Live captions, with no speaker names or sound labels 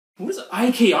What does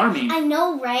IKR mean? I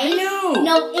know, right? I know!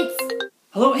 No, it's...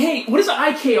 Hello? Hey, what does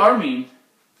IKR mean?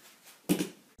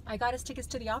 I got us tickets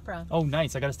to the opera. Oh,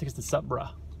 nice. I got us tickets to sup,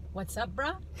 bruh. What's up,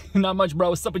 bruh? Not much, bro.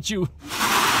 What's up with you?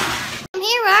 I'm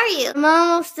here, where are you? I'm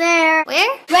almost there.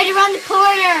 Where? Right around the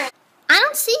corner. I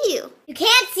don't see you. You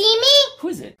can't see me? Who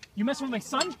is it? You mess with my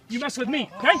son, you mess with me,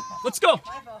 okay? Let's go!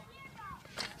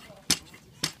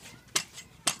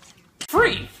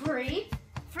 Free! Free?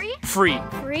 Free? Free.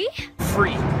 Free?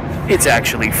 Free. It's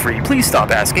actually free. Please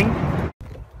stop asking.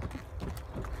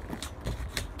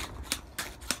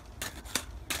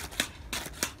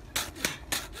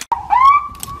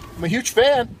 I'm a huge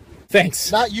fan. Thanks.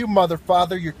 Not you, mother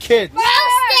father, your kid.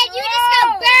 Roasted! You just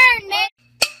got burned, man!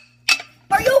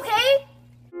 Are you okay?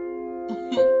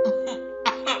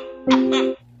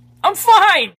 I'm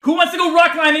fine! Who wants to go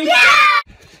rock climbing?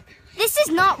 Yeah! This is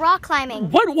not rock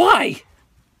climbing. What? Why?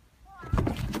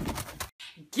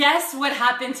 Guess what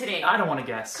happened today? I don't want to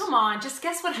guess. Come on, just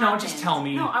guess what happened. No, just tell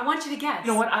me. No, I want you to guess.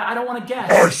 You know what? I don't want to guess.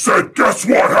 I said, guess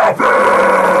what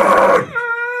happened?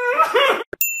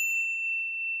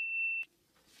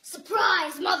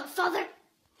 Surprise, motherfucker!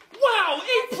 Wow,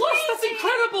 A+, that's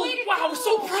incredible! Wow, I'm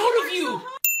so proud of you!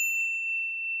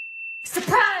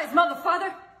 Surprise,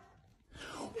 motherfucker!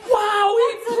 Wow,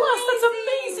 A+, that's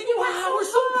amazing! Wow, we're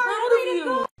so proud of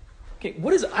you! Okay,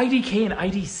 what does IDK and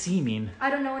IDC mean? I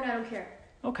don't know and I don't care.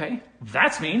 Okay,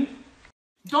 that's mean.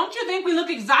 Don't you think we look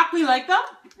exactly like them?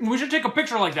 We should take a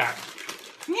picture like that.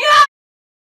 Yeah!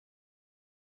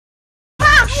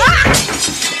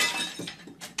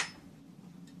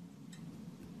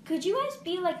 Could you guys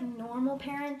be like normal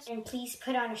parents and please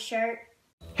put on a shirt?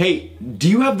 Hey, do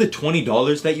you have the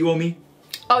 $20 that you owe me?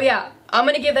 Oh yeah, I'm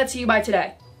gonna give that to you by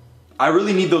today. I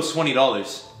really need those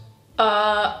 $20.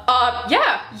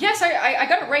 Yeah, yes, I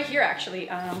got it right here actually.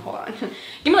 Hold on.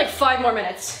 Give me like 5 more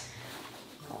minutes.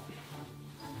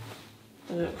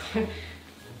 This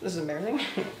is embarrassing.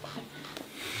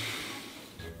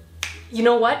 You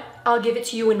know what? I'll give it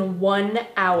to you in 1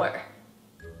 hour.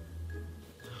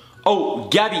 Oh,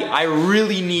 Gabby, I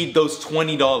really need those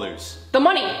 $20. The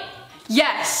money!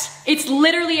 Yes! It's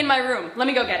literally in my room. Let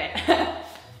me go get it.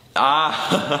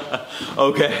 Ah,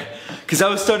 okay. Because I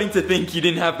was starting to think you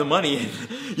didn't have the money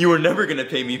and you were never gonna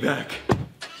pay me back.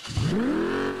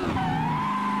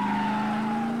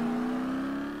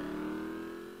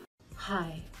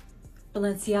 Hi,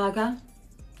 Balenciaga.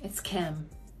 It's Kim.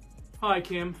 Hi,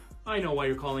 Kim. I know why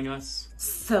you're calling us.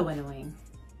 So annoying.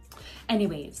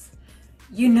 Anyways,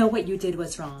 you know what you did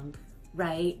was wrong,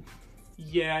 right?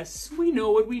 Yes, we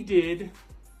know what we did.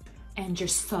 And you're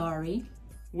sorry.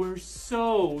 We're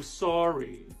so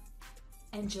sorry.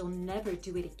 And you'll never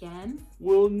do it again?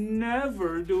 We'll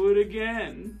never do it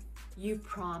again. You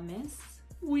promise?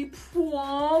 We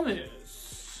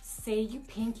promise. Say you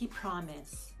pinky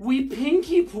promise. We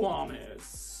pinky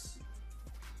promise.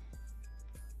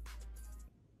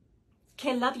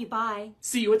 Okay, love you, bye.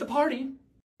 See you at the party.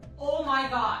 Oh my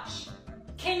gosh.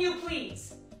 Can you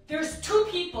please? There's 2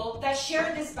 people that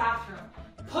share this bathroom.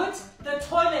 Put the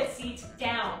toilet seat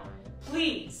down.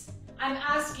 Please. I'm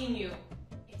asking you.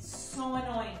 It's so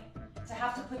annoying to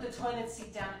have to put the toilet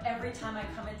seat down every time I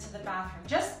come into the bathroom.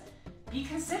 Just be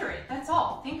considerate, that's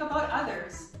all. Think about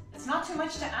others. It's not too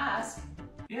much to ask.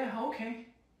 Yeah, okay.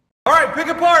 All right, pick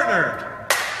a partner.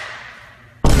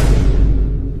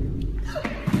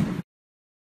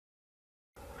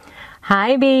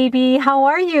 Hi, baby. How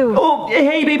are you? Oh,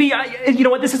 hey, baby. You know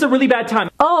what? This is a really bad time.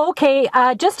 Oh, okay.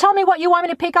 Just tell me what you want me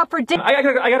to pick up for dinner. I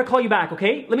gotta call you back,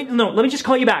 okay? Let me just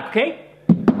call you back, okay?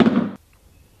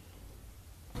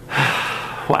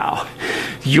 Wow,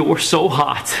 you're so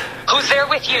hot. Who's there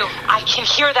with you? I can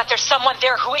hear that there's someone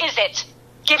there. Who is it?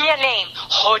 Give me a name.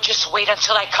 Oh, just wait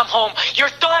until I come home.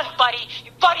 You're done, buddy.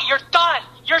 Buddy, you're done.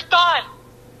 You're done.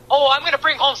 Oh, I'm gonna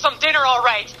bring home some dinner, all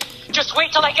right. Just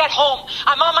wait till I get home.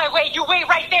 I'm on my way. You wait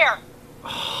right there.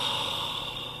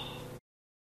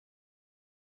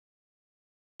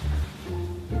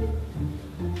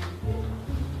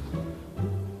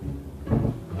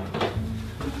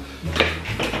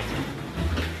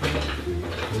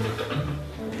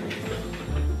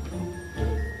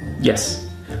 Yes.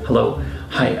 Hello.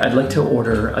 Hi, I'd like to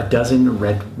order a dozen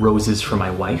red roses for my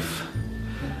wife.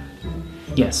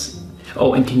 Yes.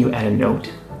 Oh, and can you add a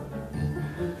note?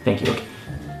 Thank you.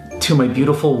 To my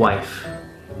beautiful wife,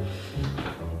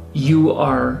 you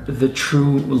are the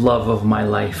true love of my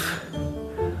life.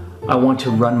 I want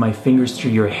to run my fingers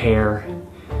through your hair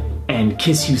and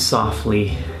kiss you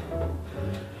softly.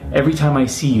 Every time I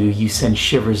see you, you send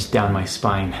shivers down my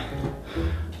spine.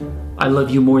 I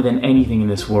love you more than anything in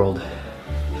this world.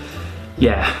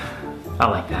 Yeah, I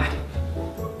like that.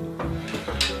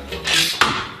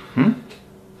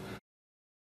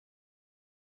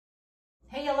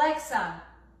 Alexa.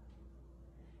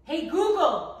 Hey,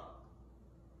 Google.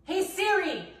 Hey,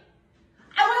 Siri.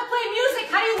 I want to play music.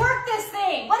 How do you work this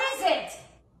thing? What is it?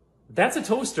 That's a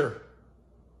toaster.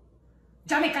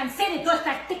 Ya me cansé de toda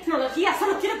esta tecnología.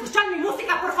 Solo quiero escuchar mi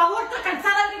música, por favor. Estoy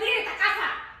cansada de vivir en esta casa.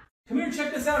 Come here,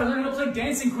 check this out. I'm learning to play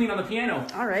Dancing Queen on the piano.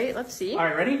 All right, let's see. All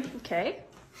right, ready? Okay.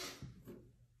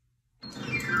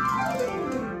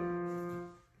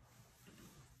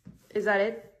 Is that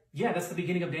it? Yeah, that's the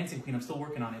beginning of Dancing Queen. I'm still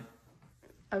working on it.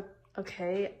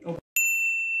 Okay. Oh.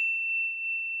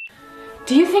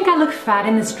 Do you think I look fat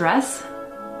in this dress?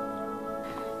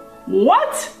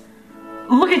 What?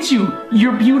 Look at you.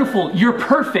 You're beautiful. You're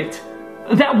perfect.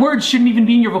 That word shouldn't even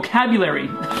be in your vocabulary.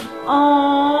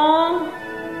 Aww.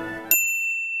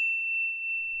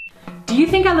 Do you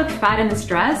think I look fat in this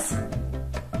dress?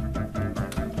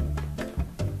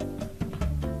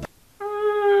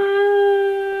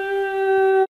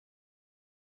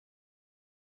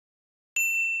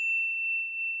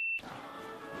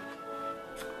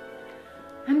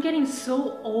 I'm getting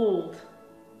so old.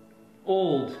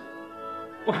 Old.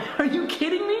 Are you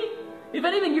kidding me? If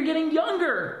anything, you're getting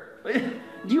younger.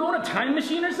 Do you own a time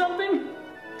machine or something?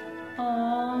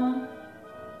 Aww.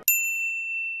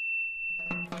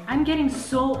 I'm getting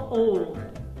so old.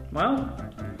 Well,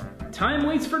 time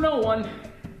waits for no one.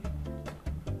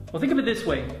 Well, think of it this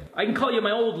way. I can call you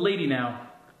my old lady now.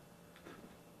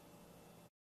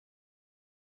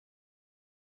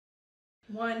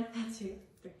 One, two,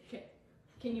 three. Okay.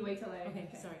 Can you wait till I... Okay,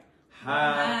 sorry.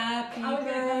 Happy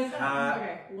birthday.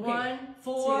 Okay. 1,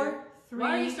 4, 3.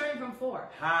 Why are you starting from 4?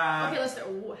 Okay, let's start.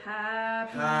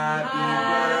 Happy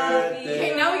birthday.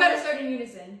 Okay, now we gotta start in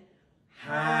unison.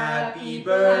 Happy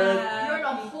birthday. You're in a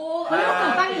whole...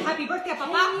 Happy birthday,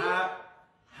 Papa.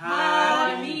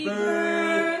 Happy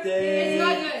birthday. It's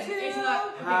not good. It's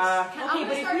not... Okay,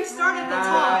 but if we start at the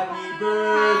top. Happy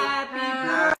birthday. Happy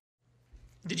birthday.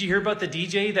 Did you hear about the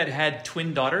DJ that had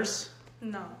twin daughters?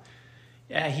 No.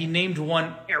 Yeah, he named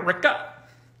one Erica.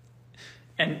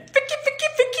 And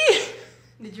Vicky.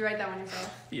 Did you write that one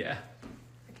yourself? Yeah.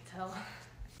 I can tell.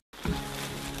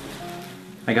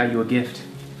 I got you a gift.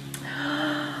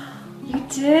 You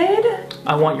did?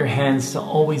 I want your hands to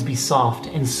always be soft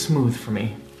and smooth for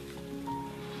me.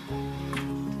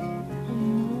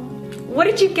 What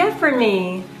did you get for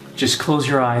me? Just close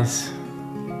your eyes.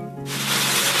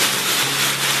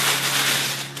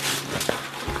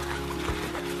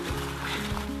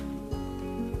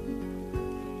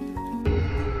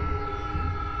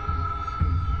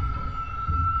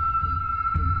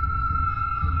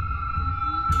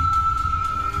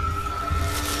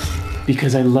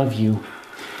 Because I love you,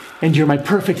 and you're my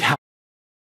perfect house.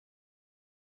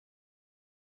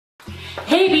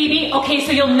 Hey, BB. Okay,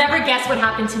 so you'll never guess what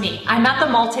happened to me. I'm at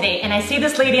the mall today, and I see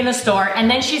this lady in the store,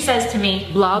 and then she says to me,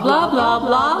 Blah, blah, blah,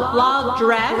 blah, blah,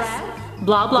 dress.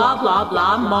 Blah, blah, blah,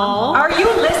 blah, mall. are you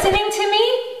listening to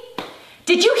me?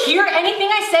 Did you hear anything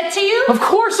I said to you? Of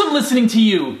course I'm listening to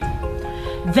you.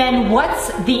 Then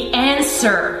what's the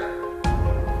answer?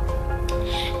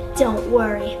 Don't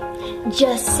worry.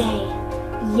 Just say,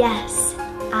 yes,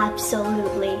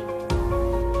 absolutely.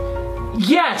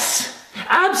 Yes,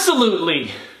 absolutely.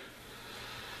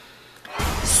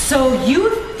 So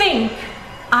you think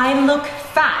I look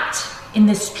fat in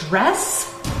this dress?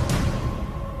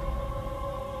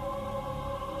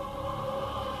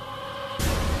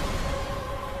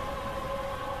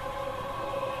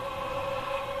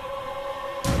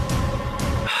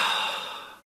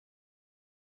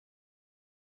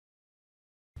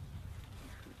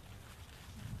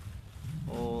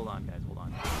 Hold on, guys, hold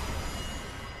on.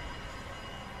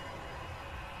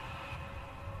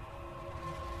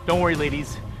 Don't worry,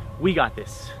 ladies. We got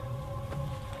this.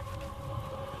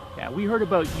 Yeah, we heard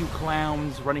about you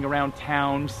clowns running around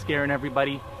town, scaring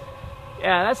everybody.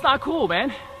 Yeah, that's not cool,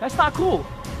 man. That's not cool.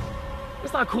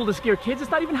 It's not cool to scare kids.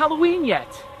 It's not even Halloween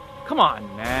yet. Come on,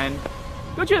 man.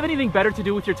 Don't you have anything better to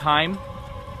do with your time?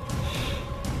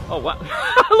 Oh, wow.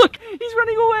 Look, he's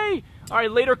running away. All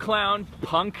right, later, clown,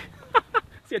 punk.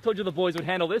 See, I told you the boys would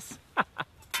handle this.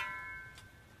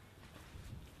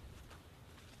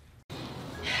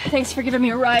 Thanks for giving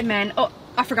me a ride, man. Oh,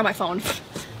 I forgot my phone.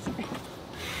 Sorry.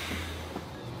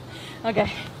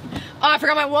 Okay. Oh, I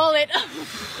forgot my wallet.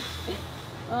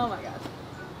 Oh my god.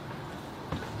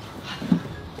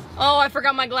 Oh, I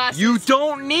forgot my glasses. You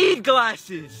don't need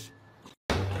glasses!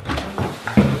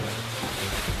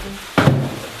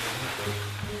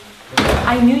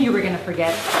 I knew you were gonna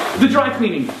forget. The dry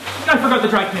cleaning. I forgot the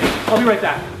dry cleaning. I'll be right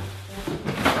back.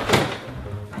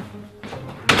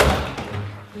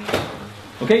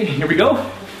 Okay, here we go.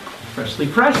 Freshly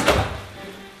pressed.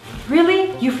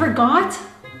 Really? You forgot?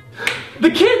 The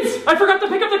kids! I forgot to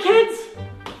pick up the kids!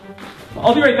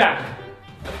 I'll be right back.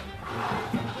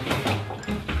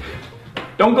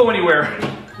 Don't go anywhere.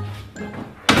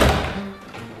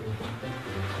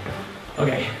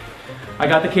 Okay, I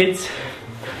got the kids.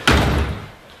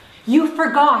 You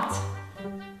forgot.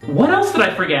 What else did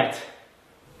I forget?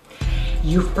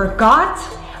 You forgot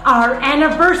our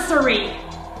anniversary.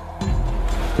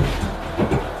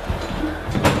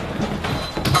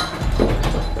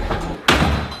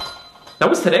 That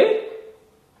was today?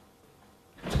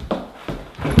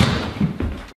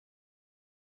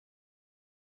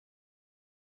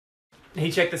 Hey,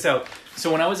 check this out.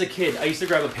 So when I was a kid, I used to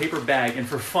grab a paper bag and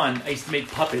for fun, I used to make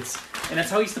puppets. And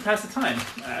that's how I used to pass the time.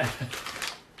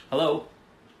 Hello?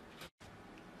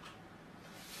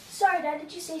 Sorry, Dad,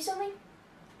 did you say something?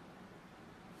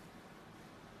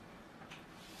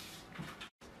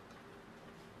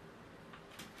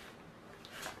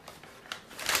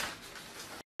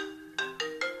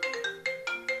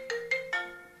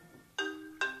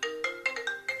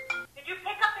 Did you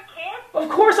pick up the kids? Of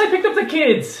course I picked up the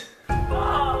kids!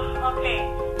 Oh, okay.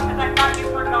 Because I thought you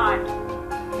forgot.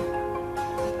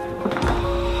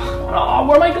 Oh,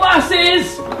 where are my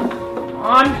glasses? Come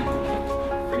on.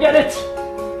 Forget it.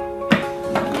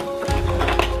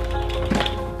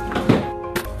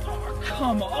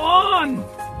 Come on!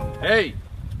 Hey,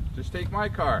 just take my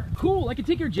car. Cool, I can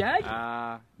take your Jag?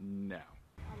 No.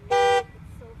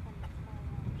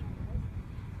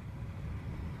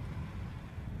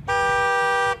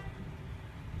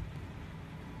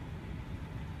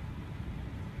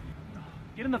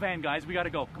 Get in the van, guys. We gotta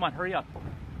go. Come on, hurry up.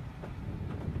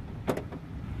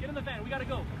 Get in the van. We gotta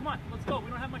go. Come on, let's go.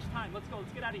 We don't have much time. Let's go.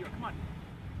 Let's get out of here. Come on.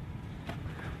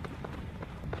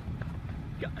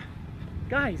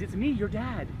 Guys, it's me, your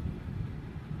dad.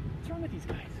 What's wrong with these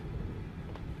guys?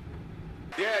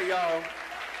 Yeah, yo.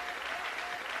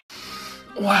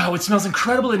 Wow, it smells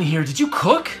incredible in here. Did you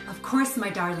cook? Of course, my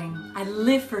darling. I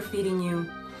live for feeding you.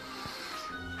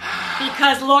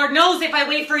 Because Lord knows if I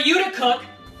wait for you to cook.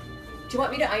 Do you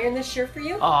want me to iron this shirt for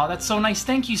you? Aw, that's so nice.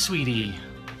 Thank you, sweetie.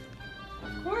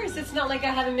 Of course, it's not like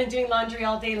I haven't been doing laundry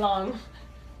all day long.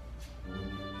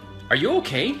 Are you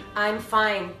okay? I'm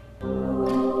fine.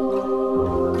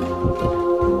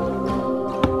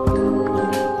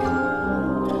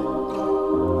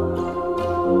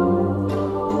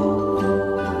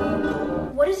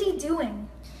 What is he doing?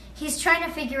 He's trying to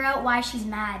figure out why she's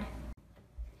mad.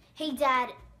 Hey,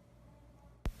 Dad.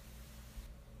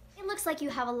 It looks like you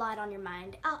have a lot on your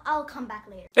mind. I'll come back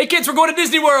later. Hey kids, we're going to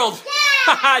Disney World!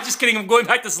 Haha, just kidding, I'm going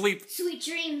back to sleep. Sweet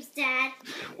dreams, Dad.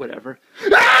 Whatever.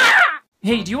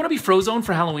 Hey, do you want to be Frozone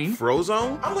for Halloween?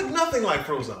 Frozone? I look nothing like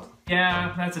Frozone.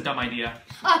 Yeah, that's a dumb idea.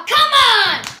 Oh, come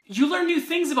on! You learn new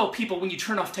things about people when you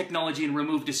turn off technology and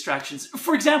remove distractions.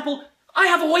 For example, I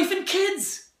have a wife and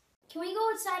kids. Can we go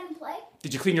outside and play?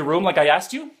 Did you clean your room like I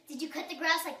asked you? Did you cut the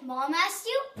grass like Mom asked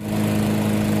you?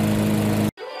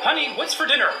 Honey, what's for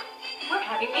dinner? We're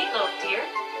having meatloaf, dear.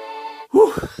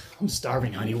 Whew, I'm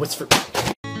starving, honey. What's for...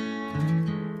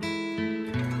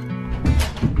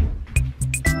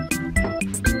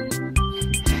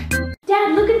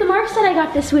 Dad, look at the marks that I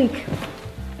got this week.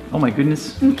 Oh my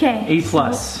goodness. Okay. A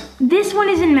plus. This one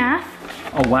is in math.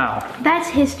 Oh wow. That's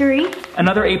history.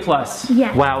 Another A plus.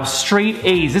 Yeah. Wow, straight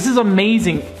A's. This is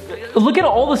amazing. Look at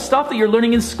all the stuff that you're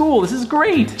learning in school. This is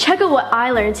great. Check out what I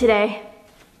learned today.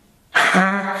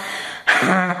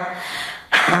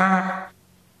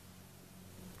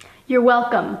 You're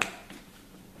welcome.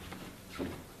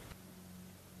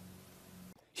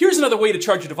 Here's another way to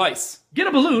charge your device. Get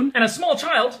a balloon and a small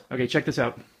child. Okay, check this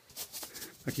out.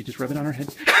 Okay, just rub it on her head.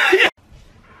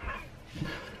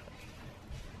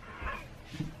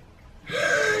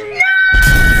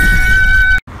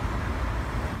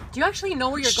 Do you actually know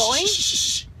where you're going?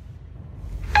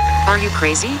 Are you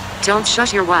crazy? Don't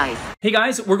shush your wife. Hey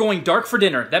guys, we're going dark for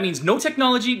dinner. That means no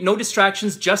technology, no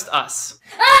distractions, just us.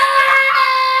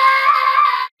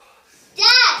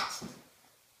 Dad!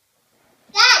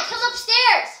 Dad, come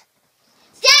upstairs!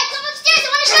 Dad, come upstairs! I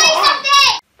want to show you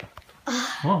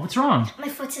something! Whoa, what's wrong? My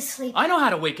foot's asleep. I know how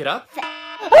to wake it up. Do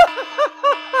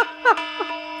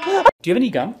you have any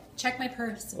gum? Check my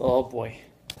purse. Oh boy.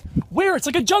 Where? It's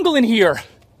like a jungle in here.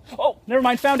 Oh, never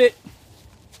mind, found it.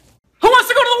 Who wants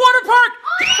to go to the water park?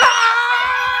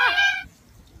 Ah!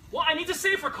 Well, I need to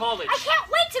save for college. I can't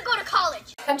wait to go to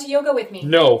college! Come to yoga with me.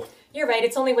 No. You're right,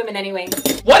 it's only women anyway.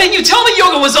 Why didn't you tell me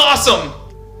yoga was awesome?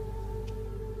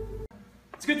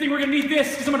 It's a good thing we're gonna need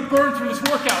this, because I'm gonna burn through this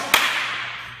workout.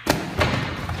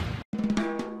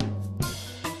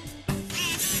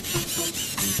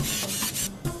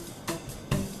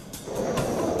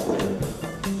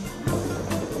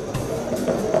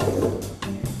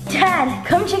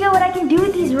 Come check out what I can do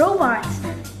with these robots.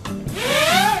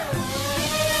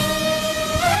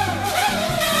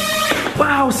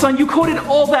 Wow, son, you coded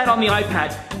all that on the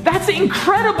iPad. That's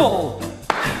incredible!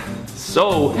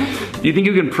 So, do you think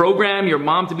you can program your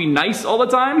mom to be nice all the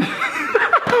time?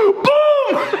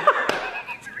 Boom!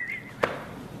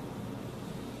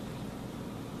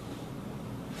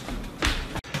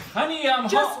 Honey, I'm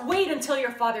Just wait until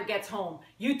your father gets home.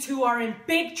 You two are in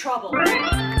big trouble.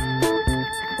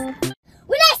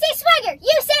 When I say swagger,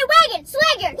 you say wagon!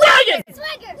 Swagger! Wagon!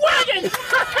 Swagger! Wagon!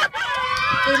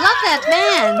 They love that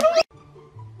man.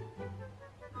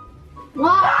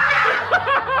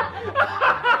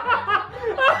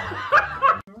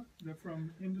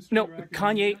 No,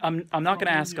 Kanye, I'm not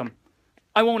gonna ask him.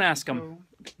 I won't ask him.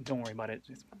 Don't worry about it.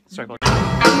 Sorry about that.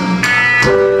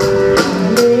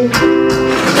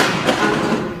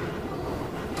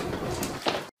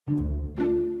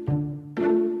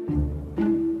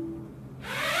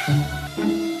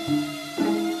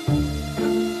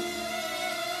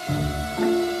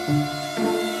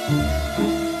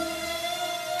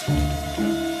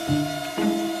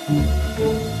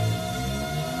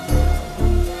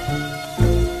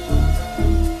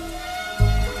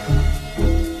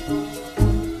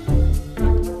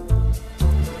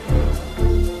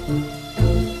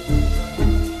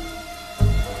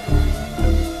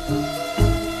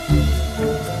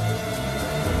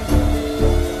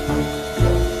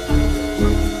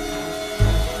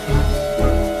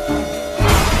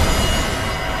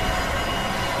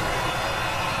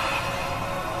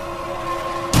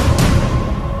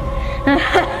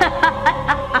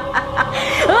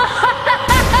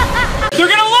 They're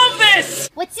gonna love this!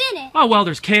 What's in it? Oh, well,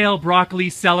 there's kale, broccoli,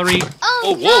 celery.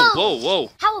 Oh, whoa, no. whoa.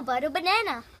 How about a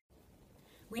banana?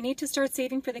 We need to start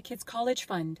saving for the kids' college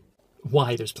fund.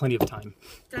 Why? There's plenty of time.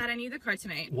 Dad, I need the car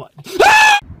tonight. What?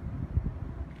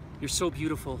 You're so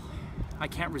beautiful. I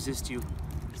can't resist you.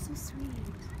 You're so sweet.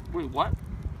 Wait, what?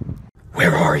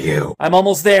 Where are you? I'm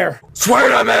almost there. Swear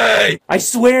to me! I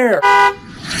swear.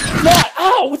 What?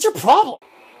 Ow, what's your problem?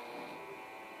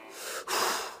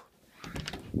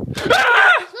 Close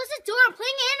the door, I'm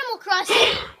playing Animal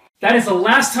Crossing. That is the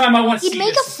last time I want to see He'd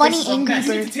make this. a funny This is so Angry messy.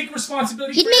 You Bird. need to take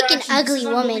responsibility He'd for your make an actions. ugly This is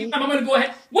woman. unbelievable. I'm gonna go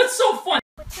ahead. What's so fun?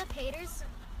 What's up, haters?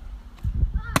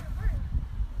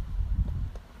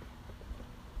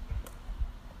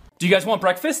 Do you guys want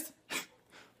breakfast?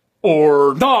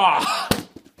 Or nah?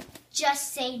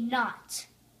 Just say not.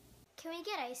 Can we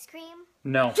get ice cream?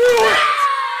 No. Do it!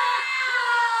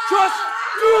 Just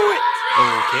do it!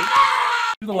 Okay.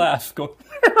 Do the laugh. Go.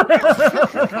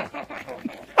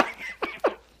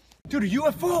 Dude, a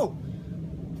UFO!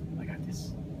 I got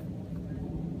this.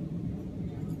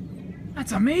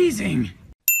 That's amazing.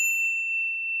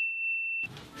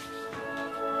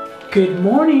 Good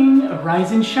morning,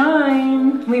 rise and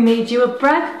shine. We made you a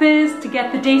breakfast to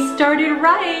get the day started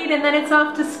right, and then it's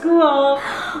off to school.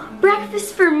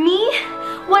 Breakfast for me?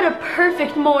 What a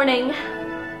perfect morning.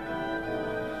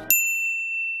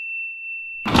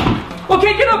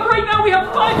 Okay, get up right now. We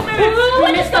have 5 minutes.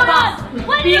 We missed the bus.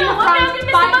 What? Be in the I'm front now gonna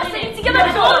miss 5 the bus. I minutes. need to get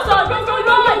my clothes on. Go.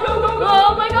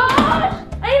 Oh my gosh!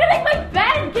 I need to make my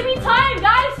bed. Give me time,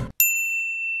 guys.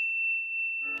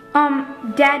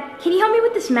 Dad, can you help me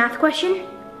with this math question?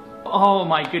 Oh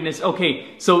my goodness.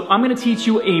 Okay, so I'm gonna teach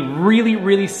you a really,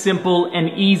 really simple and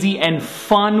easy and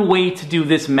fun way to do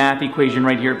this math equation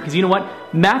right here. Because you know what?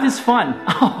 Math is fun.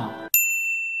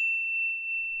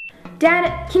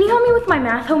 Dad, can you help me with my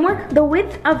math homework? The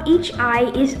width of each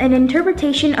eye is an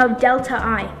interpretation of delta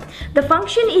I. The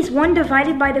function is 1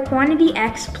 divided by the quantity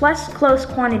x plus close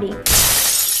quantity.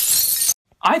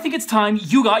 I think it's time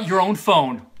you got your own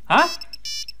phone. Huh?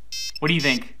 What do you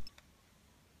think?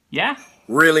 Yeah?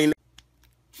 Really?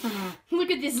 Look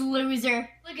at this loser.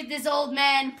 Look at this old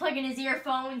man plugging his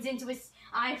earphones into his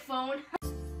iPhone.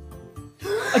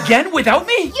 Again, without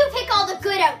me? You pick all the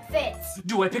good outfits.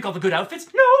 Do I pick all the good outfits?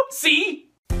 No, see?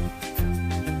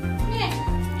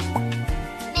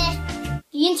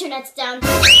 The internet's down.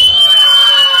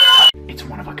 It's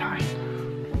one of a kind.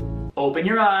 Open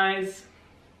your eyes.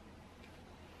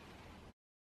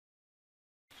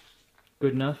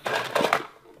 Good enough?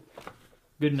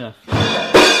 Good enough.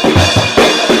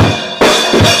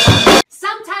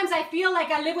 Sometimes I feel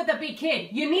like I live with a big kid.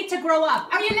 You need to grow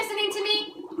up. Are you listening to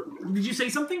me? Did you say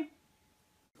something?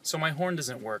 So my horn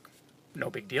doesn't work. No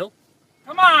big deal.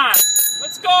 Come on,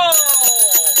 let's go!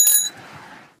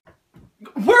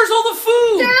 Where's all the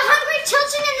food? There are hungry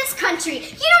children in this country.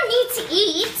 You don't need to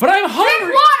eat. But I'm hungry!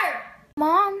 Drink water!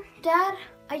 Mom, Dad,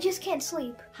 I just can't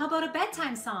sleep. How about a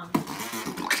bedtime song?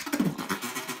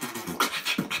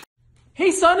 Hey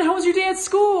son, how was your day at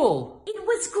school? It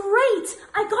was great.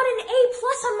 I got an A+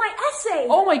 on my essay.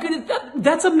 Oh my goodness,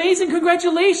 that's amazing.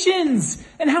 Congratulations.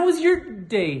 And how was your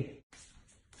day?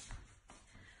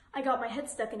 I got my head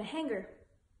stuck in a hanger.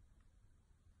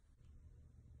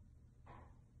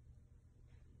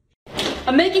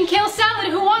 I'm making kale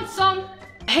salad. Who wants some?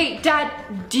 Hey, Dad,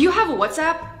 do you have a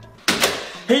WhatsApp?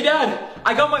 Hey Dad,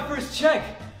 I got my first check.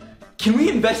 Can we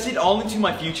invest it all into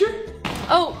my future?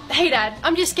 Oh, hey Dad,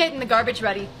 I'm just getting the garbage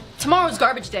ready. Tomorrow's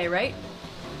garbage day, right?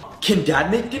 Can Dad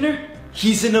make dinner?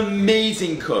 He's an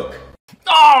amazing cook.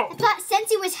 I thought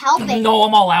Sensi was helping. No,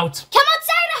 I'm all out. Come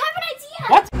outside, I have an idea.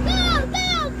 What? Go,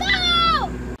 go,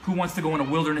 go! Who wants to go on a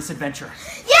wilderness adventure?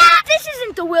 Yeah! This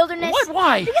isn't the wilderness. What?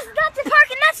 Why? Because that's the park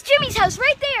and that's Jimmy's house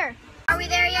right there. Are we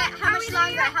there yet? How much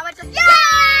longer? How much?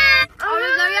 Yeah! Are we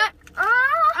there yet?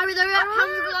 Are we there yet? How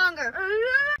much longer?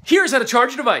 Here's how to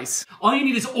charge a device. All you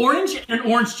need is orange and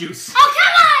orange juice. Oh,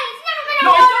 come on! It's never gonna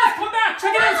No, work! it does! Come back!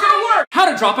 Check it out, it's gonna work! How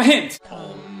to drop a hint.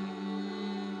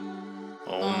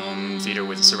 Theater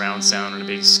with surround sound and a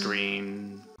big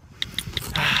screen.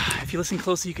 If you listen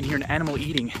closely, you can hear an animal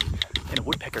eating and a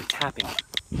woodpecker tapping.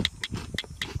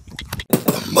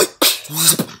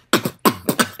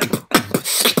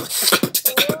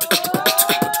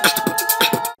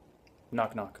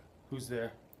 Knock, knock. Who's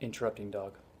there? Interrupting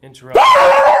dog. Interrupt.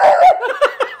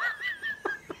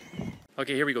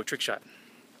 Okay, here we go. Trick shot.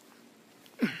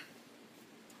 37?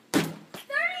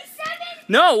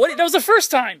 No, what? That was the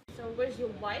first time. So where's your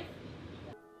wife?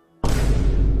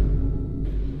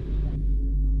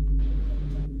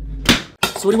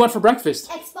 So what do you want for breakfast?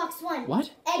 Xbox One.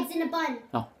 What? Eggs in a bun.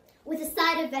 Oh. With a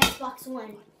side of Xbox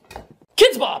One.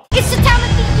 Kids Bop! It's the time of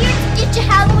the year to get your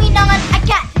Halloween on. I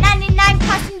got 99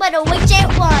 costumes, but a witch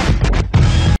ain't one.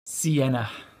 Sienna.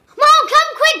 Mom,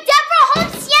 come quick! Deborah,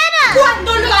 hold Sienna!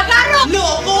 Cuando lo agarro, lo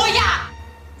voy a...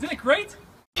 Isn't it great?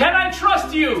 Can I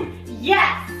trust you?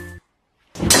 Yes.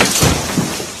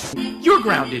 You're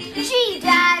grounded. Gee,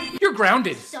 Dad. You're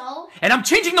grounded. So? And I'm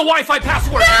changing the Wi-Fi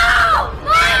password. No!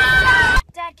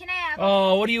 Dad, can I have...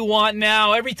 Oh, what do you want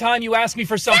now? Every time you ask me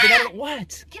for something, I don't...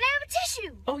 What? Can I have a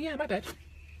tissue? Oh, yeah, my bad.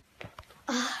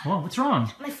 Whoa, what's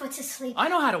wrong? My foot's asleep. I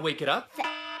know how to wake it up.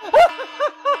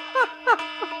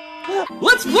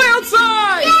 Let's play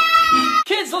outside! Yeah!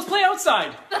 Kids, let's play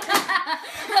outside.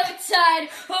 Outside.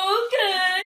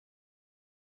 Okay.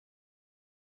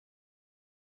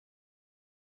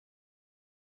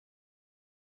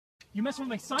 You mess with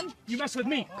my son, you mess with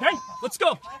me, okay? Let's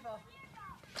go.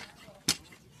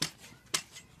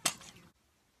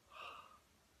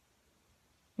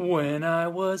 When I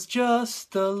was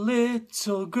just a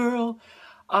little girl,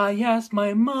 I asked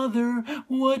my mother,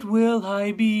 what will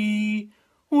I be?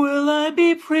 Will I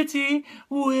be pretty?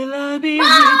 Will I be rich?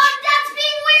 Mom, Dad's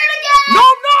being weird again! No,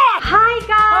 I'm not! Hi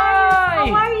guys. Hi.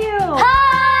 How are you?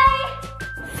 Hi!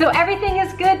 So everything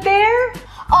is good there?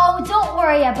 Oh, don't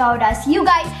worry about us. You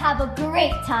guys have a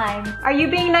great time. Are you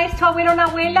being nice to abuelo and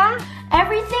abuela?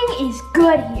 Everything is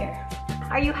good here.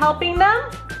 Are you helping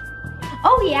them?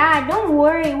 Oh yeah, don't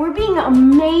worry. We're being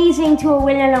amazing to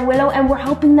Abuela and Abuelo and we're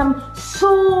helping them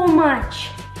so much.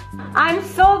 I'm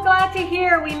so glad to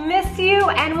hear. We miss you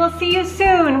and we'll see you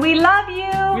soon. We love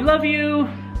you. We love you.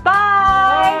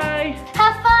 Bye. Bye.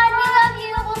 Have fun. We love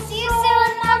you. We'll see you soon.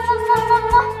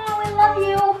 We love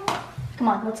you. Come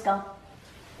on, let's go.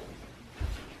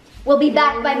 We'll be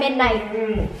back by midnight.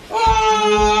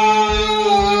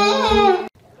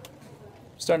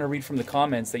 Starting to read from the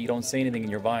comments that you don't say anything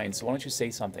in your vine, so why don't you say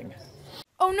something?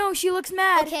 Oh no, she looks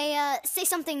mad. Okay, say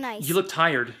something nice. You look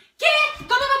tired.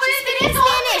 Speak in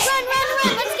Spanish. Run, run,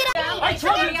 run. Let's get out. I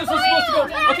told you this was supposed to go.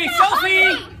 Okay,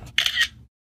 selfie!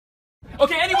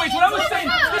 Okay, anyways, what I was saying,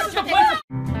 this is the place.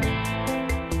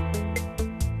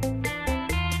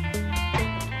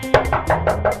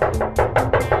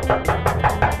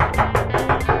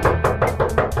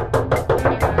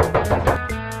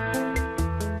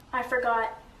 I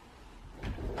forgot.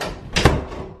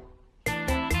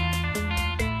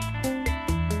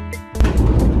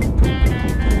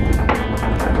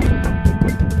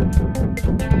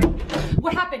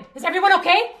 What happened? Is everyone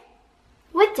okay?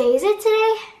 What day is it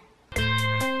today?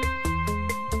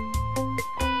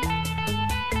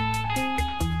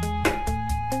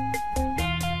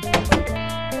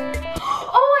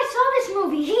 Oh, I saw this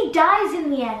movie. He dies in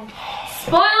the end.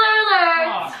 Spoiler alert!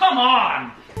 Oh, come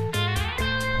on!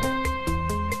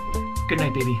 Good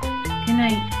night, baby. Good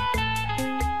night.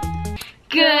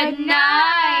 Good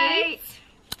night.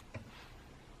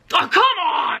 Oh, come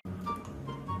on!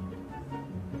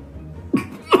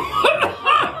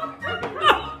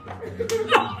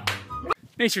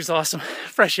 Nature's awesome.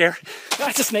 Fresh air.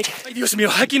 That's a snake. Ay, Dios mío,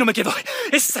 aquí no me quedo.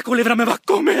 Esa culebra me va a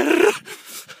comer.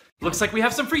 looks like we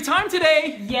have some free time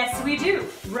today. Yes, we do.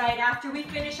 Right after we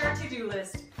finish our to-do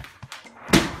list.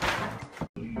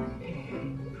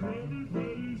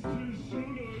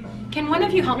 Can one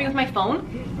of you help me with my phone?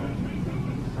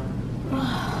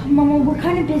 Mama, we're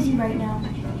kind of busy right now.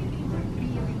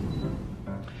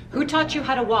 Who taught you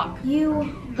how to walk? You.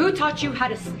 Who taught you how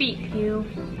to speak? You.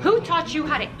 Who taught you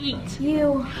how to eat?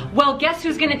 You. Well, guess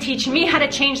who's gonna teach me how to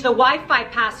change the Wi-Fi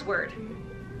password?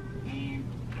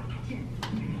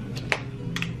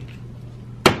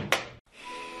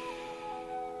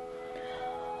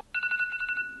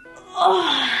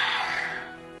 Oh.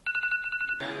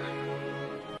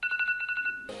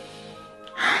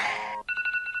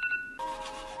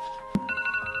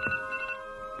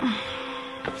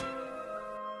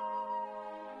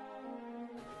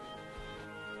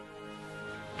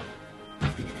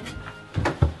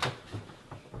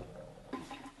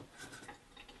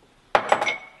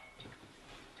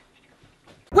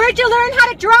 Where'd you learn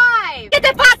how to drive? ¿Qué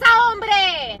te pasa,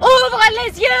 hombre? Ouvre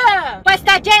les yeux!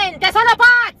 Questa gente sono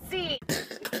pazzi!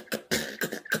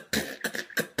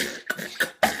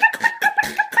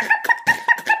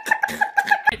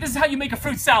 This is how you make a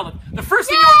fruit salad. The first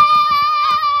thing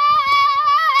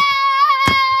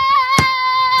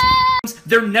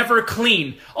they're never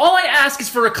clean. All I ask is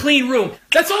for a clean room.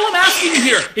 That's all I'm asking you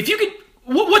here. If you could...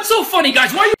 What's so funny,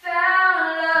 guys? Why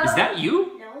are you... Is that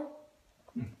you? No.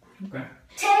 Okay.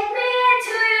 Take me into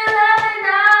your love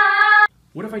now.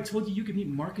 What if I told you you could meet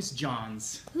Marcus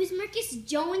Johns? Who's Marcus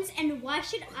Jones and why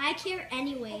should I care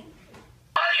anyway?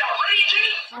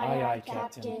 Aye, aye,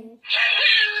 Captain.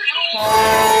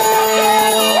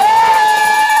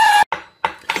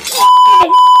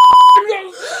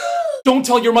 Don't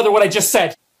tell your mother what I just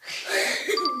said.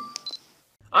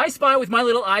 I spy with my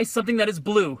little eye something that is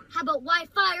blue. How about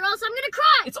Wi-Fi or else I'm gonna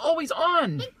cry? It's always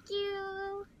on. Thank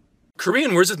you.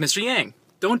 Korean words with Mr. Yang.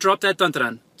 Don't drop that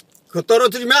tantaran. 그거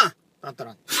떨어뜨리지 마.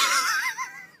 딴따란.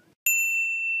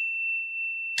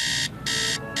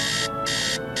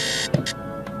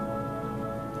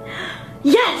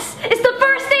 Yes! It's the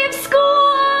first day of school!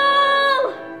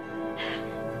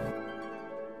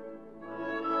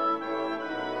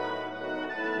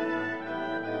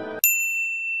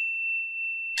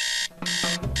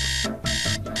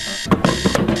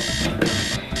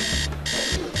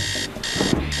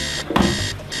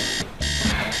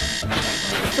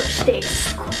 First day of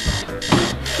school.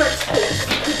 First day of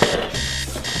school.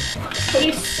 First day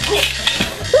of school.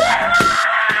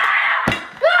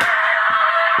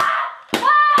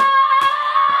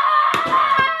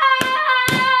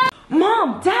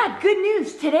 Mom, Dad, good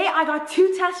news. Today I got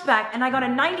 2 tests back and I got a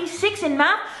 96 in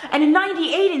math and a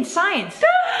 98 in science.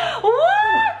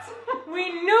 What? We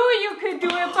knew you could do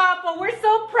it, Papa. We're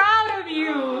so proud of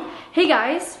you. Hey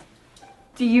guys,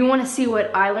 do you want to see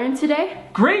what I learned today?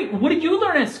 Great! What did you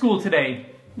learn at school today?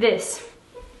 This.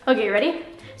 Okay, ready?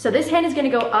 So this hand is gonna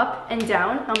go up and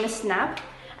down. I'm gonna snap.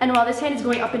 And while this hand is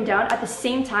going up and down, at the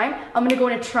same time, I'm gonna go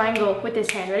in a triangle with this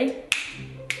hand. Ready?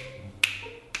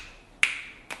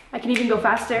 I can even go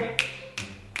faster.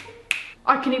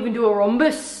 I can even do a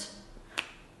rhombus.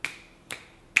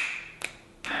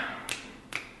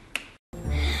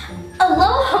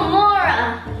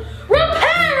 Alohomora.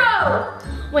 Reparo.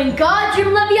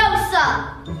 Wingardium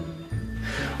Leviosa.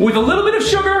 With a little bit of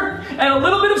sugar and a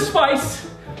little bit of spice,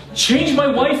 change my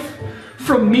wife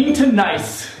from mean to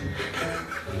nice.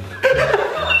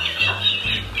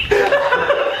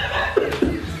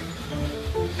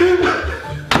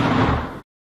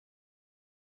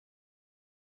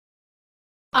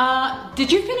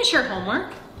 Did you finish your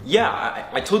homework? Yeah,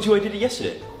 I told you I did it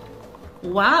yesterday.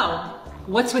 Wow.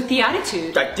 What's with the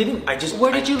attitude? I didn't, I just...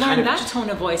 Where did you learn that just, tone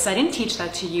of voice? I didn't teach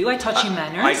that to you. I taught you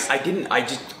manners. I didn't, I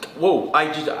just... Whoa, I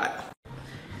just...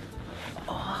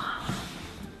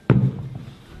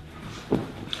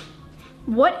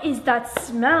 What is that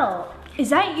smell? Is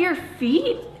that your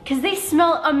feet? Because they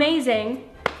smell amazing.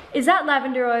 Is that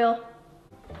lavender oil?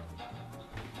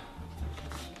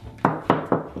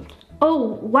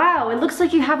 Oh, wow, it looks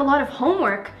like you have a lot of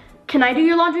homework. Can I do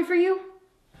your laundry for you?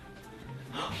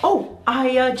 Oh,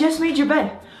 I just made your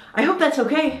bed. I hope that's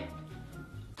okay.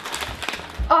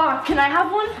 Can I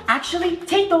have one? Actually,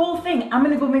 take the whole thing. I'm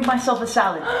gonna go make myself a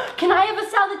salad. Can I have a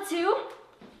salad too?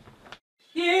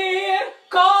 Here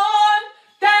come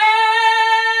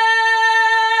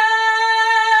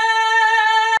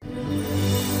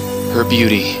Her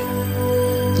beauty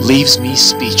leaves me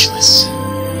speechless.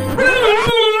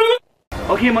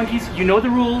 Okay, monkeys, you know the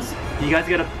rules. You guys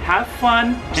gotta have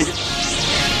fun and just...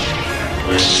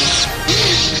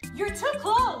 You're too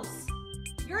close.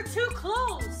 You're too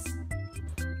close.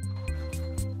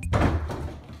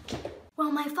 Well,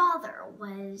 my father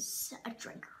was a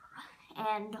drinker.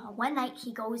 And one night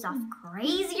he goes off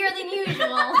crazier than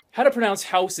usual. How to pronounce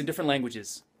house in different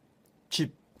languages?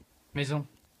 Maison.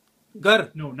 Girl.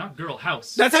 No, not girl,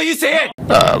 house. That's how you say it.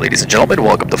 Ladies and gentlemen,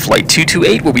 welcome to Flight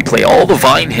 228, where we play all the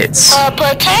Vine hits. A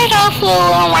potato flew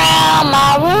around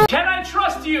my room. Can I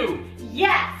trust you?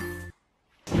 Yes!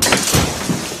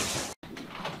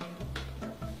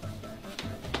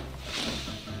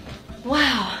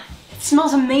 Wow, it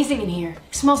smells amazing in here.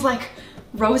 It smells like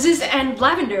roses and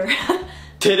lavender.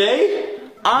 Today,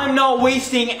 I'm not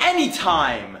wasting any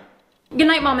time. Good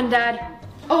night, Mom and Dad.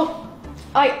 Oh,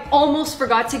 I almost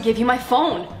forgot to give you my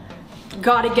phone.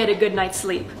 Gotta get a good night's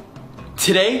sleep.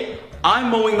 Today,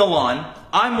 I'm mowing the lawn,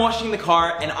 I'm washing the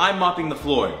car, and I'm mopping the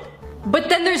floor. But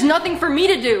then there's nothing for me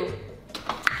to do.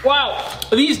 Wow,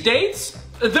 these dates?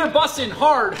 They're busting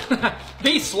hard.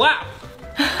 They slap.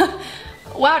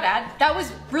 Wow, Dad, that was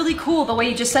really cool the way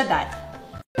you just said that.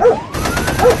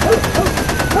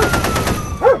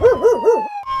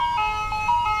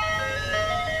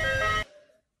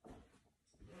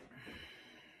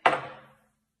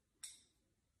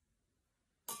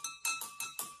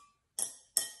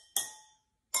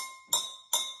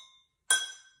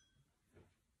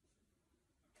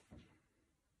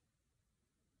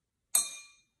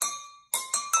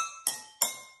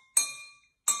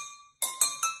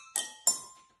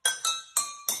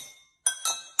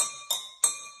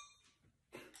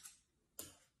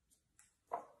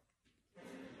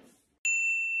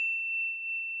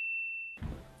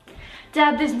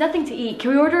 Dad, there's nothing to eat.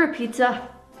 Can we order a pizza?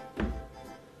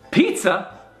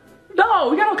 Pizza? No,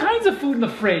 we got all kinds of food in the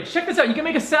fridge. Check this out. You can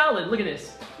make a salad. Look at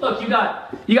this. Look, you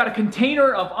got a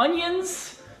container of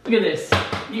onions. Look at this.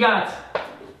 You got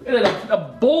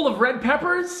a bowl of red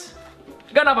peppers.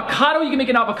 You got an avocado. You can make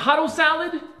an avocado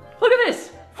salad. Look at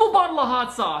this. Full bottle of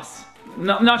hot sauce.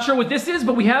 Not sure what this is,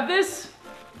 but we have this.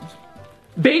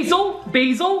 Basil.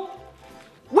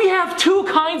 We have two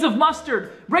kinds of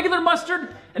mustard. Regular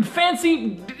mustard and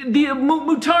fancy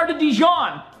moutarde de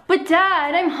Dijon. But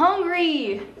Dad, I'm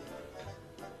hungry.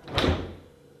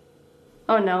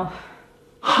 Oh no.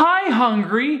 Hi,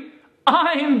 hungry.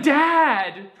 I'm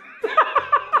Dad.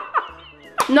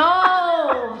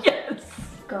 No. Yes.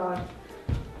 God.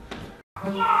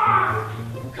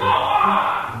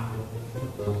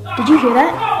 Did you hear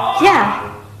that?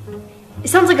 Yeah. It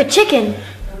sounds like a chicken.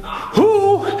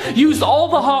 Who used all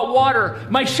the hot water?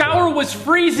 My shower was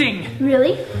freezing.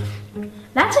 Really?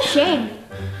 That's a shame.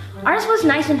 Ours was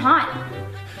nice and hot.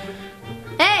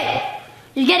 Hey,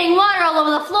 you're getting water all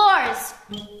over the floors.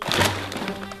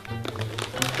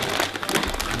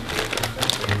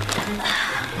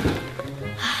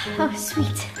 Oh,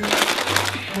 sweet.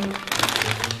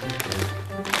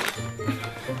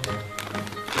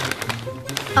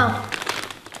 Oh,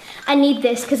 I need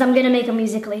this because I'm gonna make a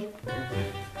Musical.ly.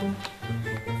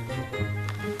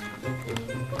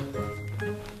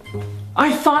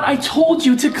 I thought I told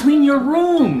you to clean your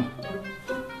room.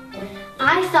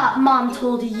 I thought Mom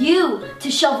told you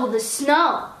to shovel the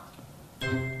snow.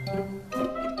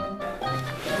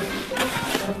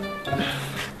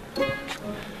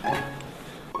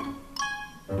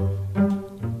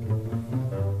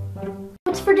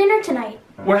 What's for dinner tonight?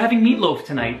 We're having meatloaf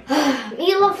tonight.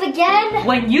 Meatloaf again?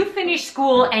 When you finish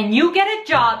school and you get a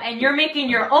job and you're making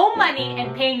your own money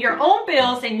and paying your own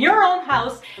bills in your own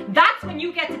house, that's when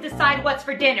you get to decide what's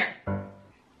for dinner.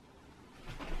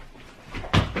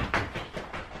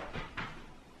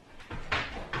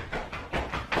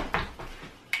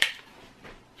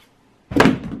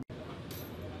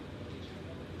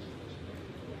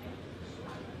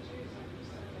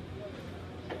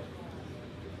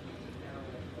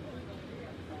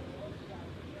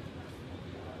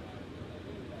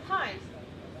 Hi.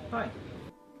 Hi.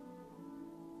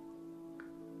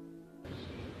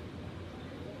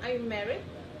 Are you married?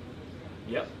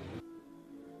 Yep.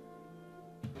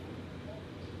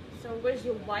 So where's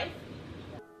your wife?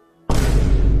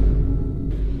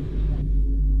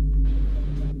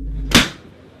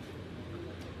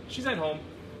 She's at home.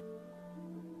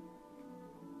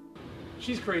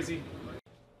 She's crazy.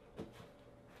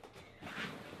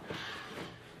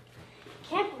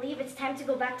 Can't believe it's time to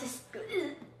go back to school.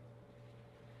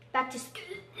 I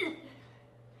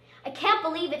can't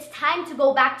believe it's time to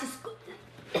go back to school.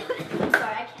 I'm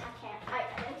sorry, I can't.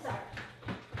 I'm sorry.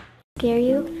 Scare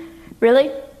you?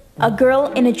 Really? A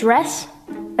girl in a dress?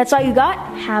 That's all you got?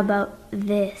 How about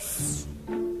this?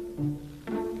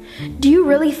 Do you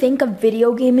really think a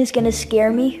video game is gonna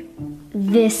scare me?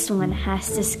 This one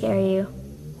has to scare you.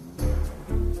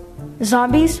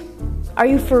 Zombies? Are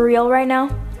you for real right now?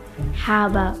 How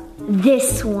about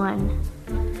this one?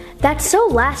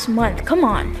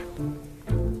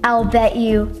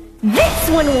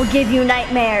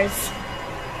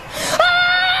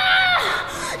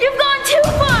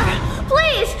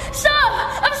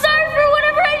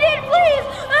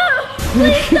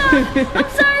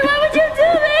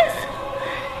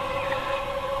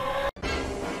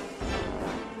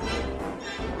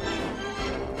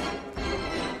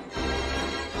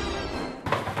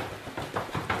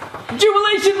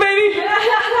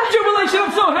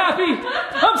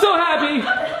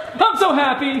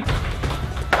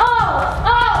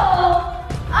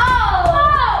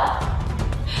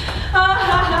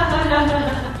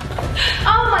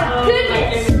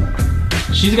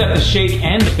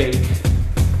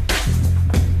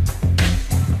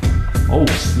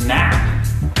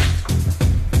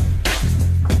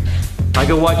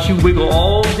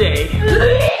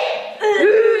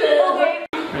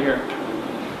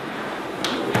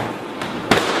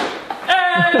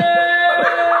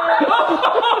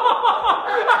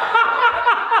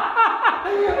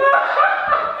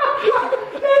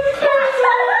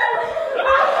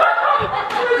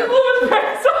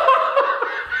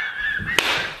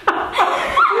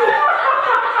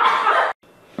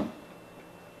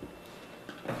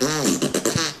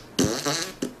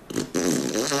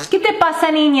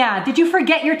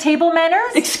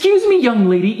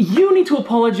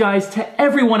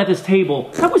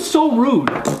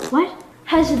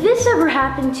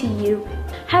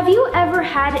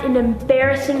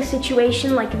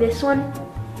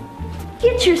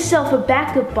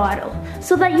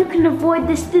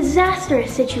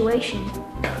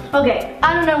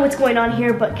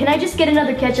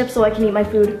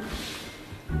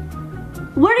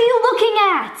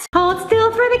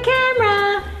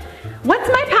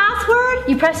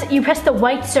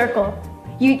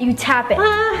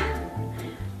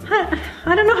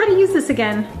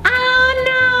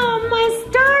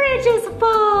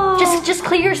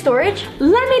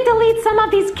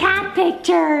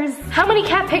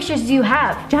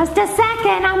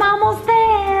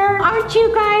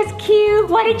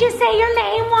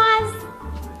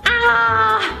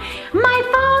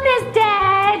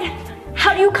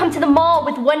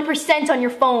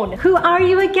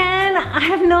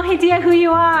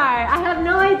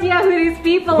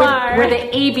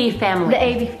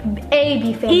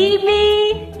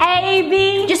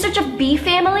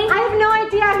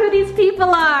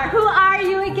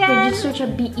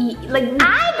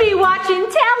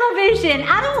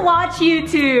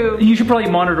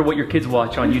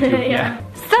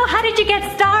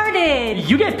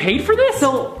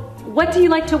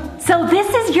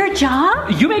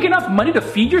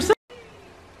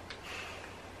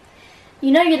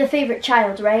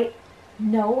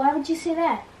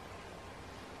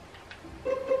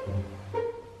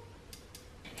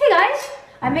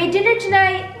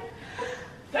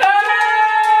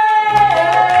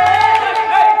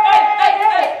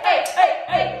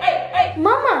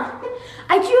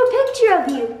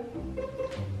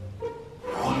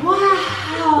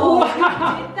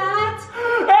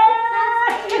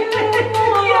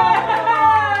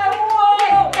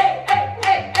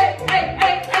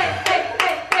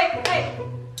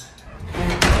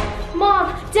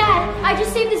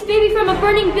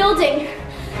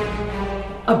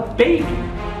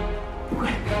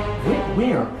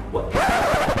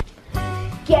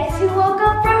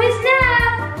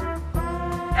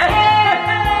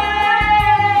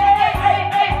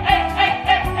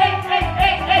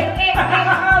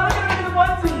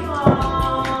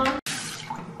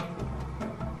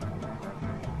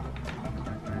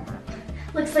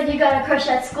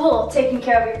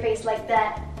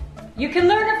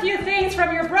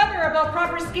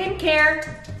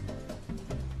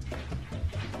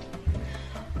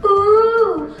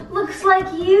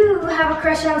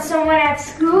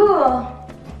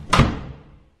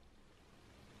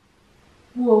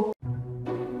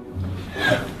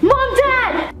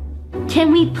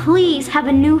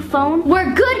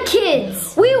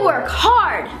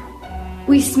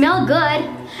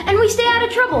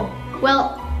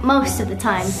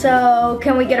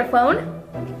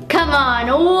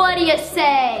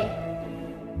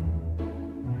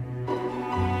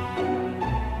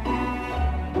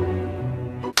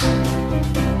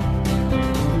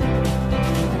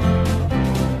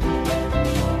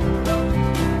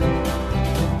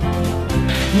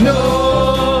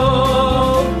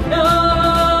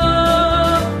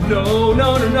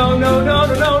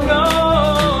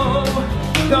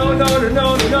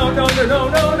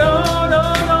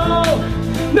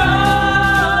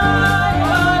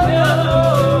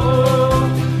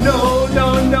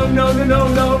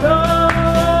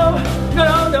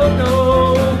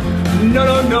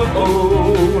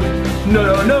 No,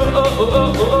 no, no, oh, oh,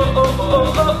 oh, oh, oh,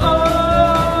 oh,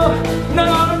 oh, oh, no,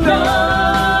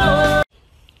 no.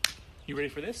 You ready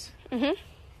for this? Mm-hmm.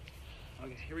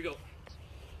 Okay, here we go.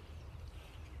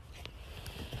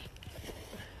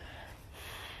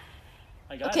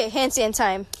 I got Okay, it. handstand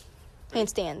time.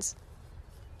 Handstands.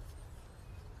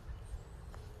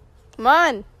 Come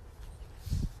on.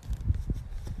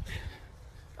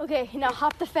 Okay, now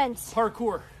hop the fence.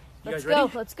 Parkour. You Let's guys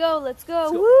ready? go, let's go, let's go.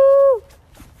 Let's go. Woo!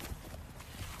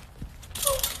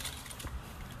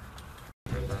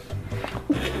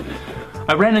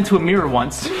 I ran into a mirror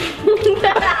once.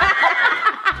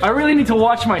 I really need to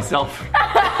watch myself.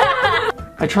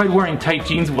 I tried wearing tight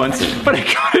jeans once, but I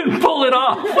couldn't pull it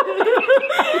off.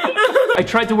 I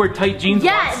tried to wear tight jeans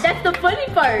once. Yeah, that's the funny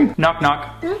part. Knock,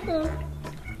 knock.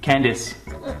 Candace.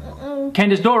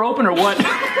 Candace, door open or what?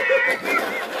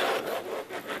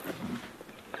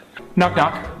 Knock,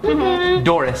 knock.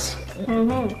 Doris.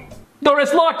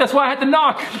 Doris locked, that's why I had to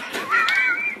knock.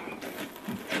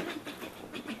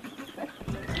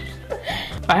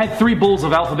 I had 3 bowls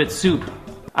of alphabet soup.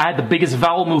 I had the biggest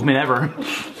vowel movement ever.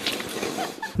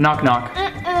 Knock, knock.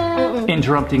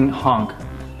 Interrupting honk.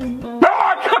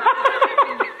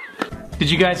 Did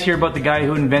you guys hear about the guy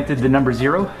who invented the number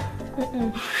 0?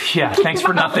 Yeah, thanks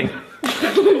for nothing.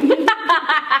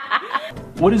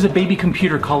 What does a baby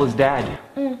computer call his dad?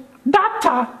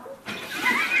 Data.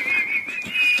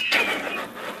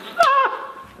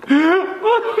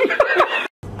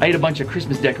 I ate a bunch of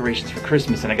Christmas decorations for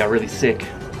Christmas and I got really sick.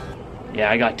 Yeah,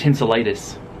 I got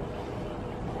tinselitis.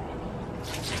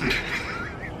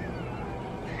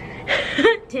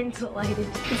 Tinselitis.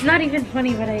 It's not even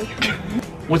funny, but I...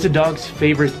 What's a dog's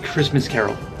favorite Christmas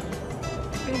carol?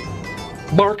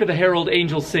 Bark of the herald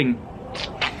angels sing.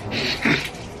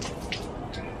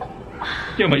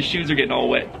 Yo, my shoes are getting all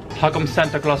wet. How come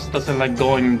Santa Claus doesn't like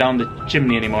going down the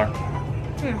chimney anymore?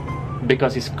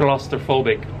 Because he's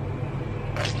claustrophobic.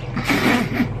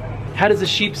 How does a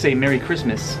sheep say Merry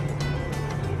Christmas?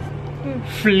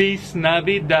 Feliz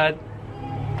Navidad.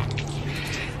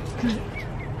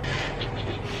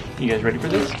 You guys ready for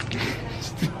this?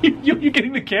 You're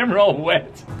getting the camera all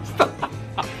wet. Stop.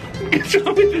 What's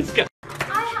wrong with this guy?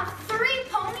 I have 3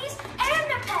 ponies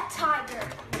and a pet tiger.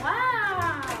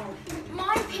 Wow.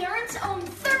 My parents own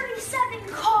 37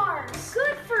 cars.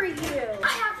 Good for you. I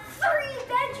have 3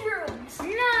 bedrooms.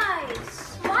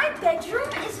 Nice. My bedroom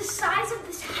is the size of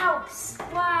this house.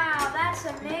 Wow, that's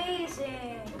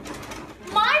amazing.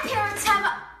 My parents have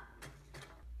a...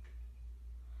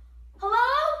 Hello?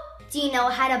 Do you know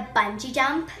how to bungee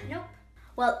jump? Nope.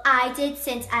 Well, I did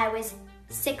since I was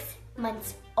 6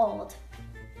 months old.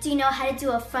 Do you know how to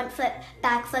do a front flip,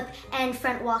 back flip, and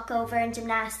front walkover in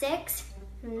gymnastics?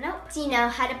 Nope. Do you know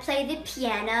how to play the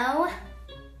piano?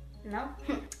 No.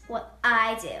 Well,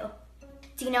 I do.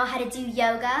 Do you know how to do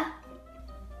yoga?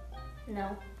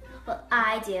 No. Well,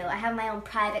 I do. I have my own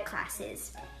private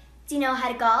classes. Do you know how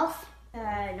to golf?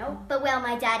 Nope. But well,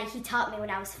 my daddy, he taught me when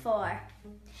I was 4.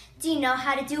 Do you know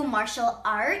how to do martial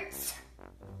arts?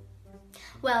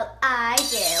 Well, I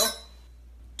do.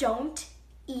 Don't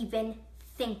even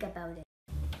think about it.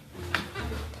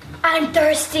 I'm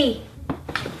thirsty.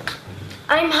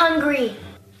 I'm hungry.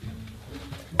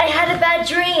 I had a bad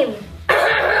dream.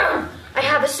 I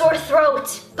have a sore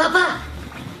throat. Papa!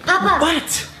 Papa!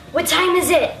 What? What time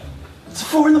is it? It's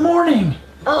 4 in the morning.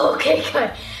 Oh, okay,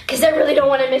 good. Because I really don't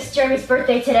want to miss Jeremy's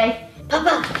birthday today.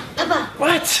 Papa! Papa!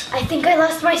 What? I think I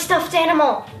lost my stuffed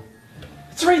animal.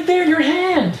 It's right there in your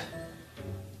hand.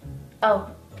 Oh,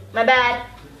 my bad.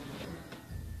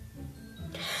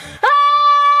 Ah!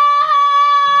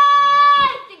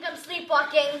 I think I'm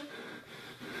sleepwalking.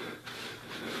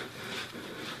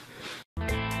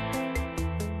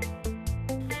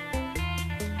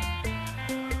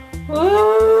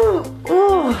 Ooh,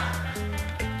 ooh.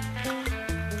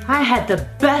 I had the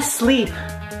best sleep.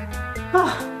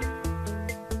 Oh.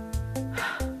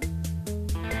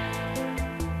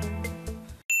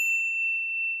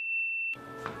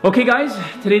 Okay guys,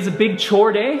 today's a big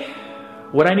chore day.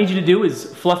 What I need you to do is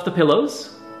fluff the pillows.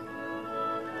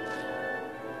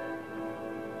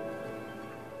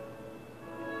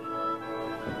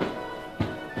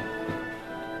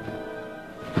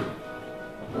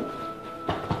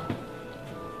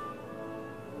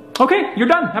 Okay, you're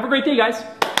done. Have a great day, guys.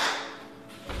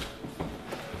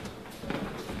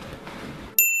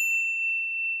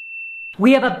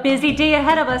 We have a busy day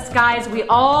ahead of us, guys. We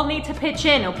all need to pitch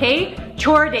in, okay?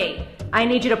 Chore day. I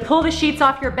need you to pull the sheets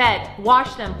off your bed,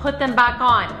 wash them, put them back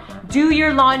on, do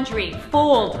your laundry,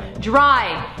 fold,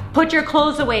 dry, put your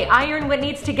clothes away, iron what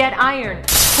needs to get ironed,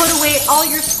 put away all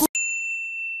your school.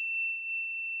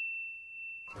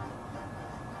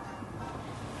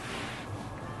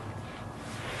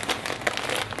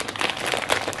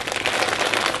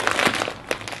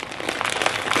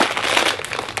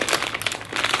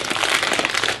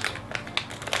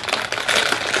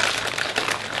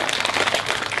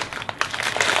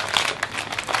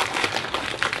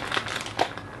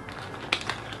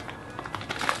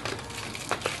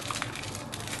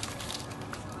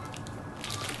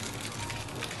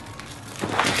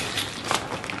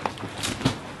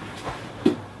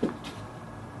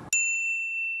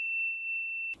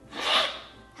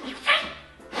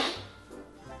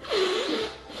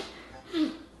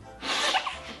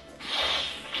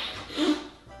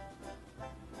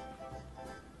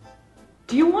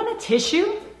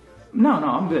 tissue? No,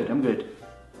 I'm good. I'm good.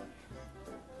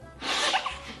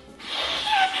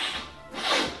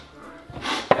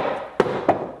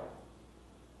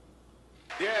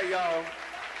 Yeah, y'all.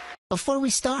 Before we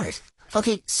start,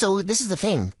 okay, so this is the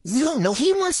thing. No,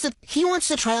 he wants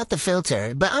to try out the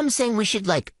filter, but I'm saying we should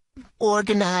like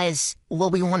organize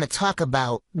what we want to talk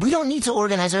about. We don't need to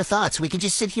organize our thoughts. We can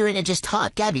just sit here and just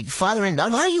talk. Gabby, father and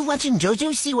daughter, why are you watching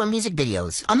JoJo Siwa music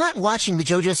videos? I'm not watching the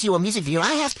JoJo Siwa music video.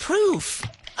 I have proof.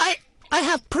 I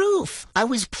have proof. I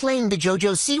was playing the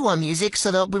JoJo Siwa music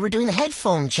so that we were doing the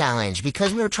headphone challenge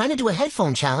because we were trying to do a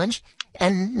headphone challenge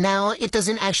and now it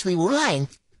doesn't actually rhyme.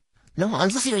 No, I'm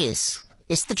serious.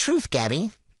 It's the truth,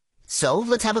 Gabby. So,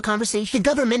 let's have a conversation. The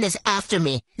government is after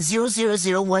me.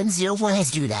 000101.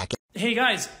 Let's do that. Hey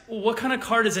guys, what kind of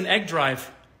car does an egg drive?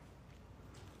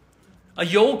 A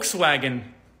Volkswagen.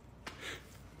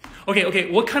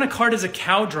 Okay, what kind of car does a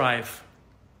cow drive?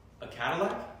 A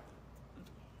Cadillac?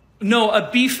 No, a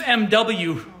beef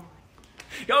MW.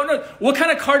 Oh no, what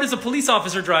kind of car does a police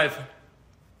officer drive?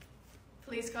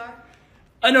 Police car?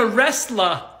 An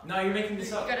Arrestla. No, you're making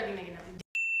this up. You gotta be making up.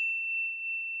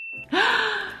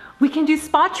 We can do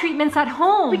spa treatments at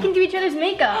home. We can do each other's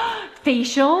makeup.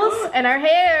 Facials. And our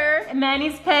hair.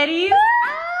 Manis, pedis.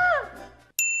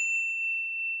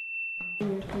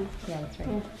 Yeah, that's right.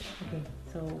 Okay,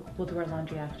 so we'll do our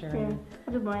laundry after. Yeah.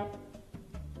 I'll do mine.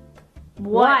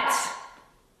 What?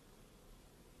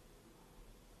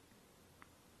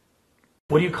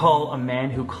 What do you call a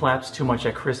man who claps too much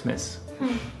at Christmas?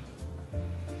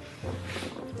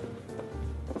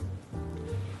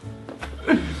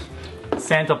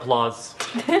 Santa Claus.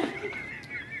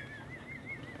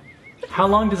 How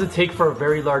long does it take for a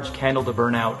very large candle to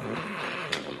burn out?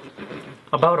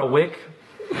 About a wick.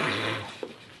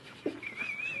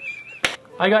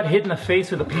 I got hit in the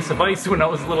face with a piece of ice when I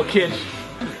was a little kid.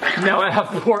 Now I have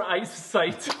poor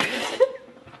eyesight.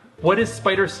 What is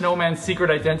Spider Snowman's secret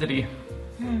identity?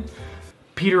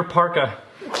 Peter Parker.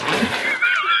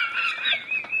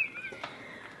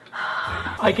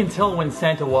 I can tell when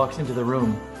Santa walks into the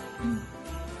room.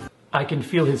 I can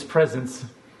feel his presence.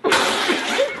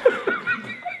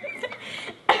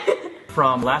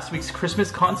 From last week's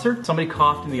Christmas concert, somebody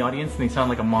coughed in the audience and they sound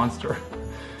like a monster.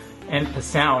 And the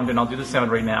sound, and I'll do the sound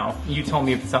right now, you tell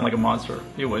me if it sounded like a monster.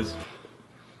 It was...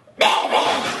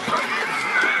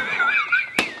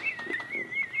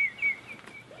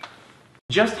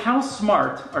 Just how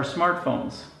smart are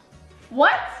smartphones?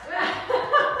 What?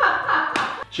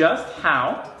 Just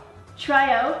how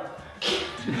Try out.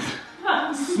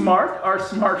 smart are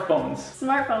smartphones?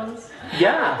 Smartphones.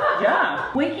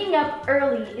 Yeah. Waking up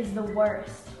early is the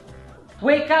worst.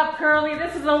 Wake up, Curly.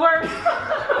 This is the worst.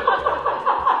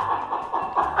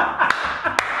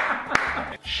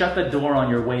 Shut the door on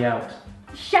your way out.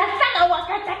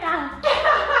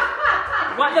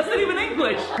 What? That's not even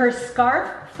English. Her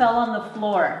scarf fell on the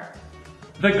floor.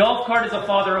 The golf cart is a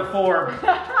father of four.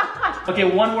 Okay,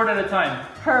 one word at a time.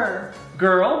 Her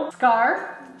Girl. scarf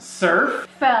Surf.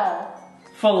 fell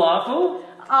Falafel.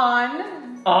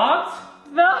 on Ought.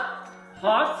 the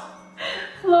Hot.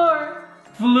 floor.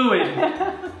 Fluid.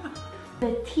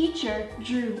 The teacher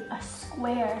drew a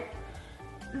square.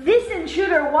 This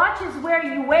intruder watches where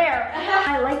you wear.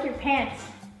 I like your pants.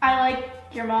 I like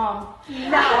your mom.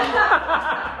 No.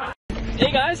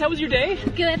 Hey guys, how was your day?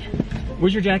 Good.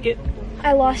 Where's your jacket?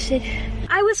 I lost it.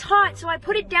 I was hot, so I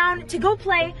put it down to go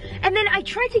play, and then I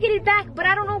tried to get it back, but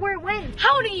I don't know where it went.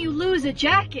 How do you lose a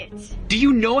jacket? Do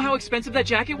you know how expensive that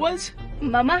jacket was?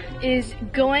 Mama is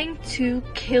going to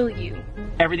kill you.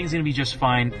 Everything's gonna be just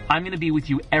fine. I'm gonna be with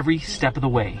you every step of the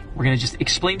way. We're gonna just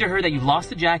explain to her that you've lost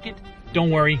the jacket.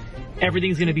 Don't worry,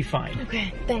 everything's gonna be fine.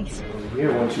 Okay, thanks.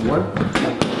 Here, 1, 2, 1.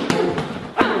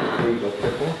 There you go,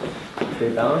 careful.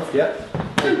 Stay balanced, yep.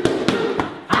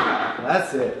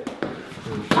 That's it.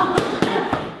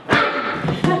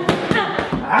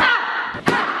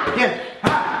 Again.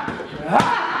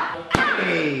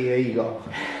 Hey, there you go.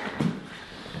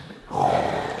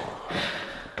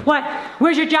 What?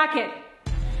 Where's your jacket?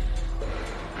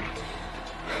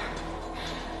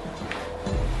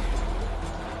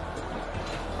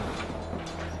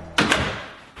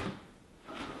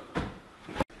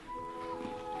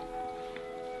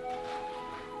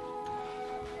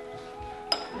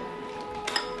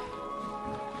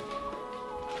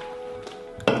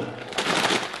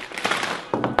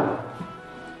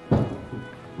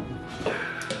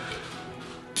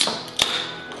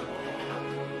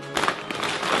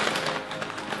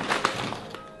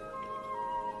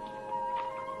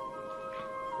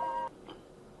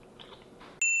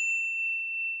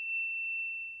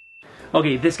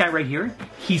 Okay, this guy right here,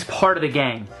 he's part of the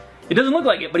gang. It doesn't look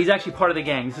like it, but he's actually part of the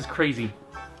gang. This is crazy.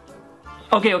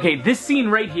 Okay, this scene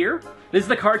right here, this is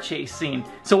the car chase scene.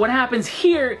 So what happens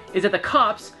here is that the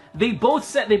cops,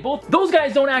 those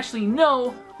guys don't actually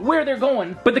know where they're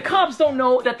going, but the cops don't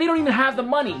know that they don't even have the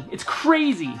money. It's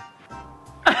crazy.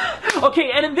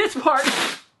 Okay, and in this part,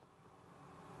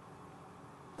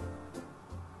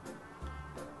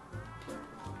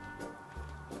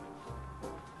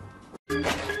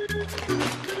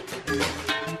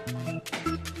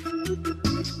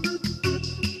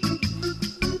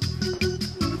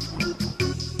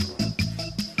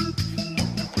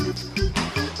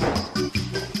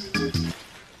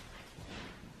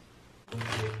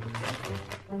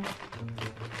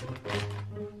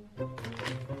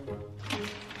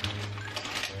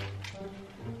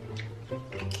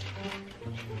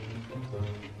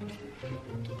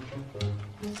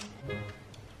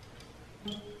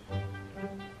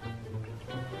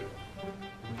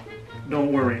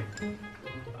 don't worry,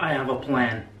 I have a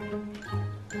plan.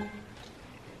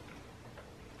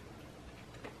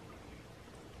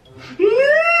 You're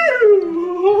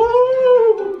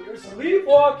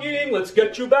sleepwalking. Let's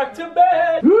get you back to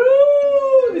bed.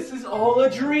 Woo! This is all a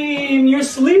dream. You're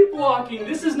sleepwalking.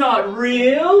 This is not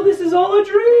real. This is all a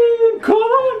dream. Come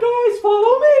on, guys,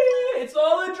 follow me. It's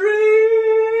all a dream.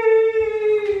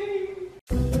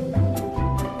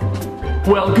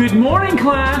 Well, good morning,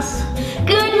 class.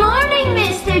 Good morning,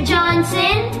 Mr.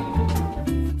 Johnson.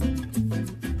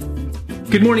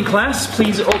 Good morning, class.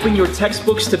 Please open your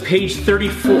textbooks to page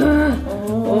 34.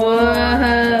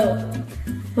 Whoa.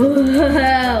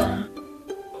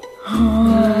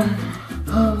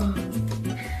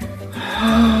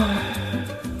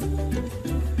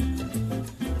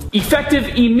 Effective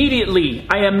immediately.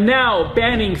 I am now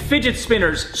banning fidget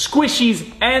spinners, squishies,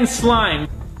 and slime.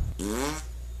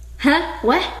 Huh?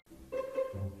 What?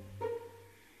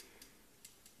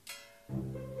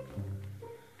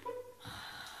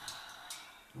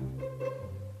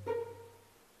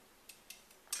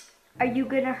 Are you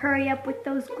gonna hurry up with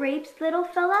those grapes, little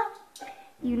fella?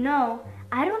 You know,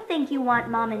 I don't think you want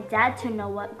Mom and Dad to know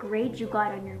what grade you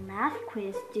got on your math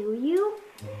quiz, do you?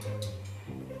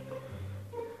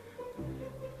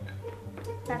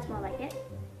 That's more like it.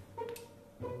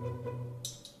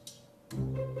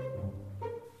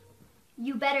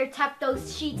 You better tuck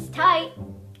those sheets tight.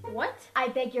 What? I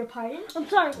beg your pardon? I'm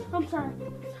sorry.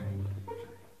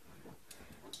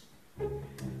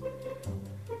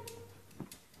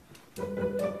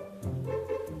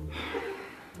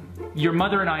 Your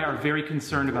mother and I are very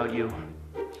concerned about you.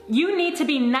 You need to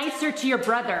be nicer to your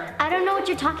brother. I don't know what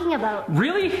you're talking about.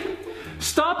 Really?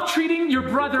 Stop treating your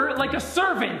brother like a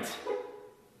servant.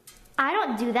 I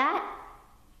don't do that.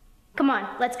 Come on,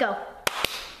 let's go.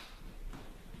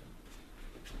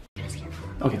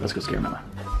 Okay, let's go scare Mama.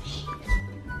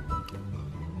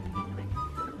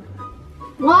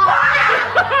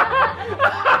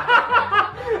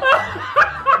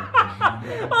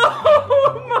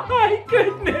 Oh my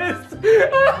goodness!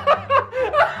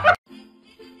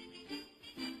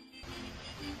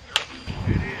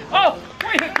 Oh,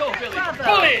 way to go, Billy!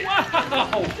 Bully!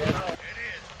 Wow!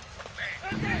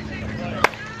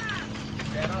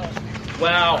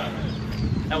 Wow,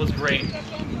 that was great.